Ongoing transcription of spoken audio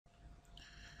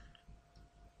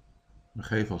We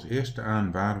geven als eerste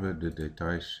aan waar we de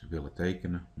details willen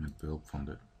tekenen met behulp van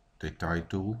de detail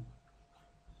tool.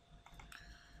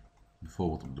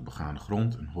 Bijvoorbeeld op de begane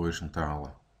grond een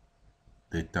horizontale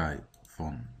detail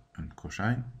van een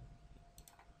kozijn.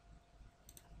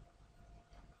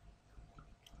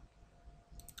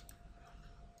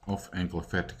 Of enkele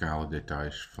verticale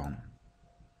details van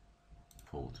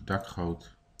bijvoorbeeld de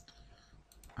dakgoot,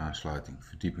 aansluiting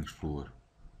verdiepingsvloer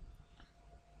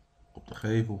op de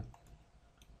gevel,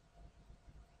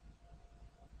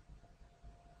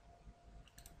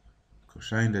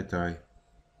 kozijndetail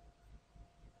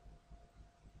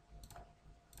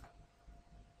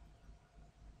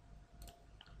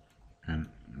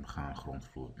en een begane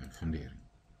grondvloer en fundering.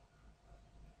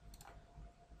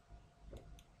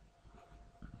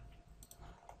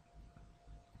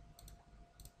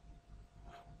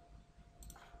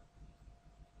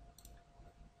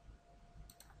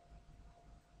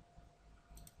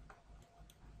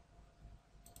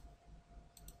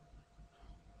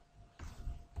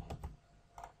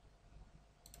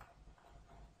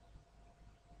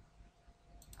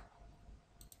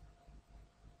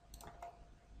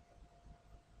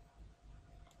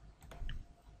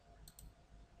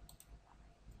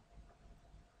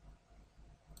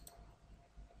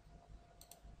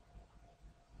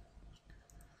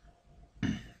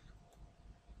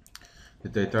 De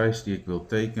details die ik wil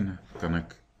tekenen, kan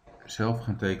ik zelf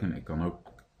gaan tekenen. Ik kan ook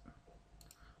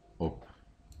op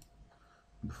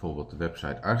bijvoorbeeld de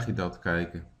website Archicad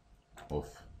kijken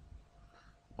of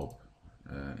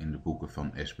in de boeken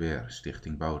van SBR,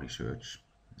 Stichting Bouwresearch.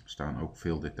 Er staan ook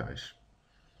veel details.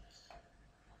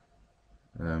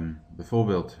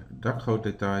 Bijvoorbeeld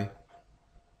dakgootdetail.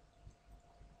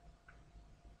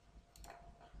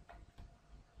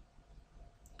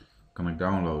 Kan ik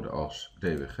downloaden als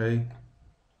DWG.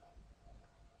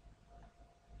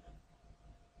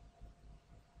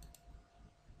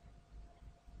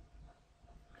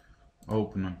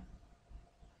 Openen.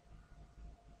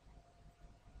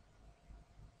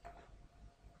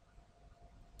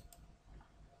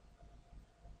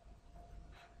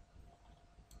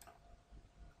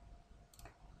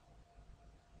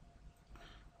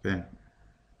 Pen,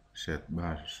 zet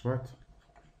basis zwart.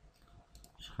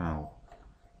 Schaal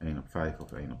 1:5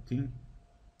 of 1:10.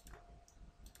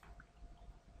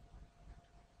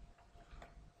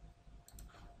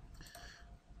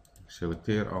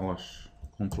 Selecteer alles,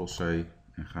 Ctrl-C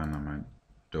en ga naar mijn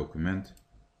document,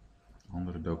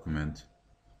 andere document.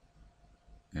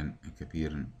 En ik heb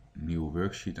hier een nieuwe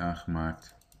worksheet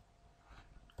aangemaakt.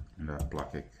 En daar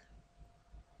plak ik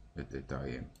het detail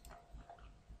in.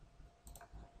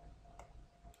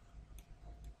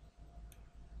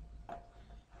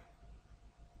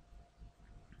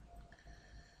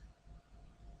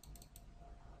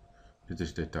 Dit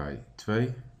is detail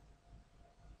 2.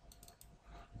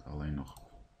 Alleen nog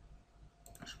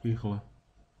spiegelen.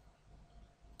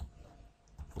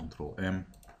 Ctrl-M.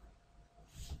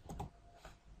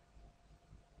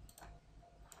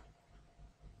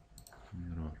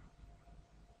 Mirror.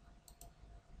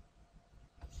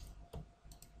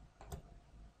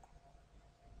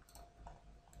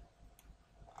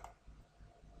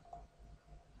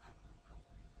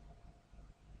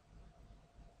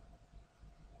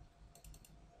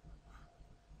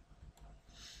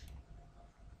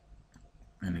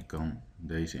 En ik kan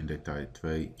deze in detail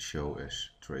 2 show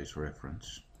as trace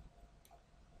reference.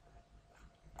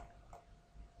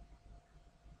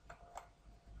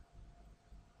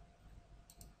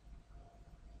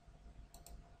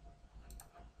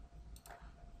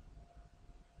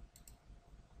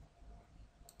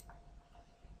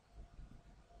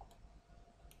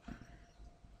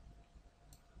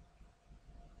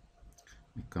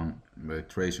 Ik kan bij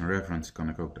trace en reference kan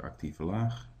ik ook de actieve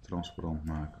laag transparant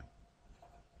maken.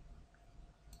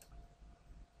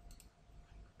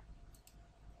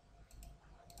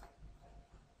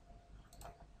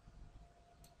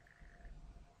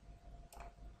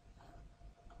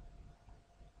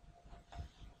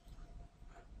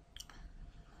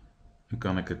 Nu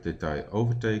kan ik het detail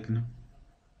overtekenen.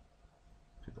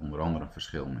 Er zit onder andere een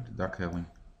verschil met de dakhelling.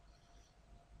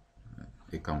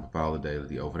 Ik kan bepaalde delen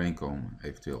die overeenkomen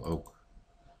eventueel ook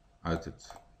uit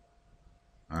het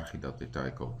Archicad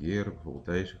detail kopiëren. Bijvoorbeeld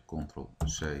deze,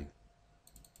 Ctrl-C,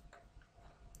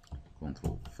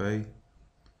 Ctrl-V,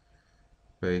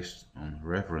 paste on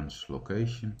reference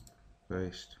location,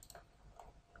 paste.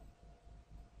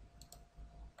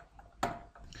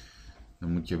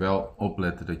 Dan moet je wel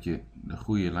opletten dat je de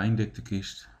goede lijndikte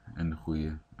kiest en de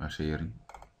goede arcering.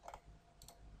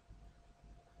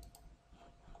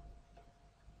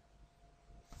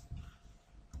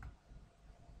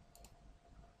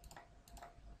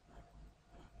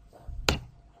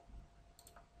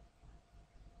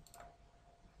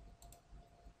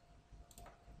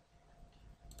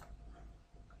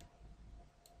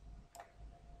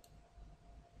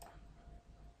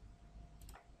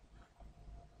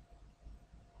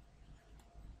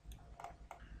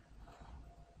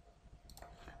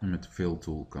 En met de fill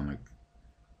tool kan ik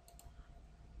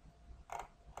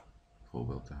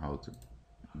bijvoorbeeld de houten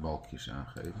balkjes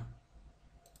aangeven.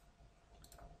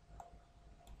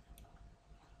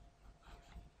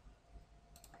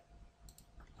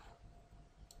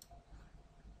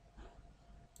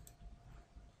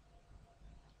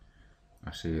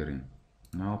 Arcering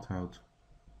naaldhout.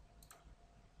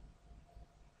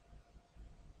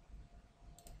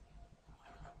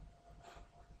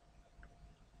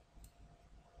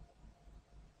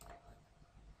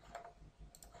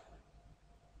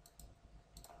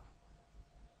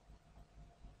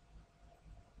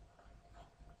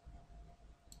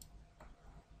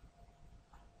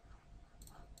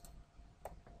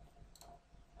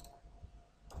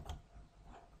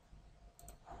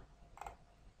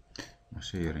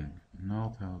 Massering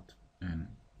naaldhout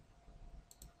en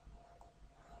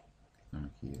kan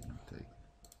ik hier een teken.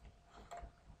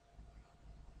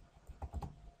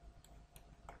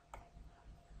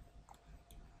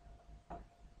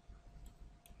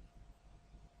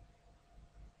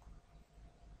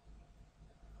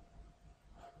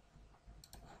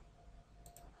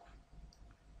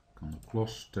 Ik kan de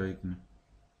klos tekenen.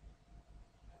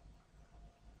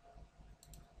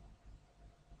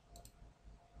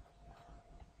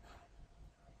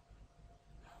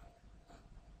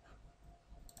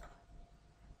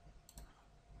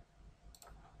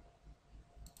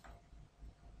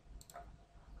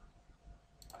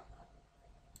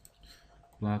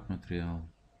 Plaatmateriaal.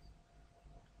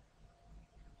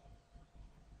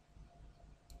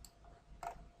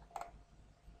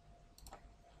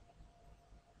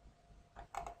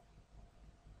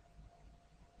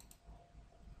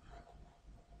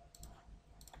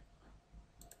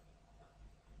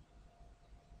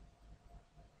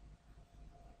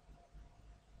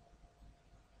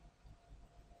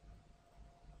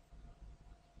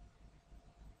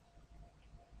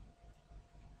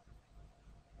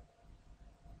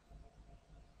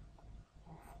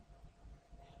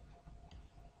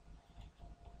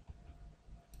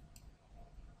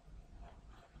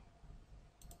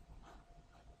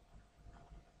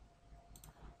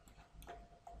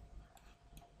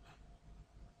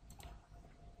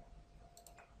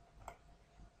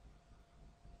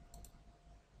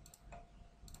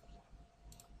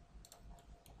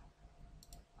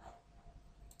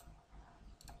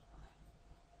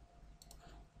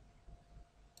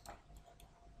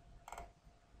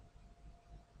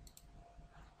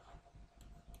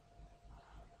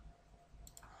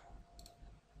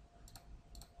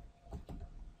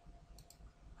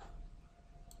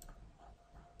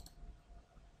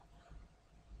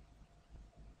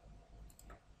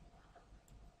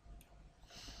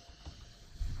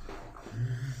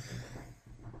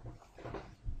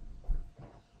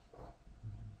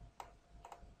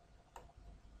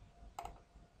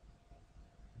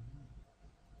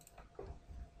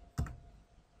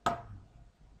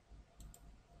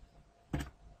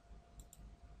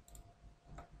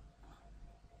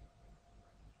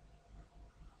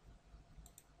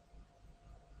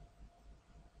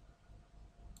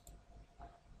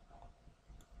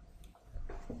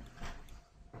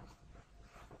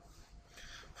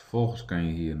 Vervolgens kan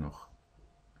je hier nog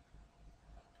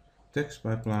tekst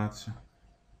bij plaatsen.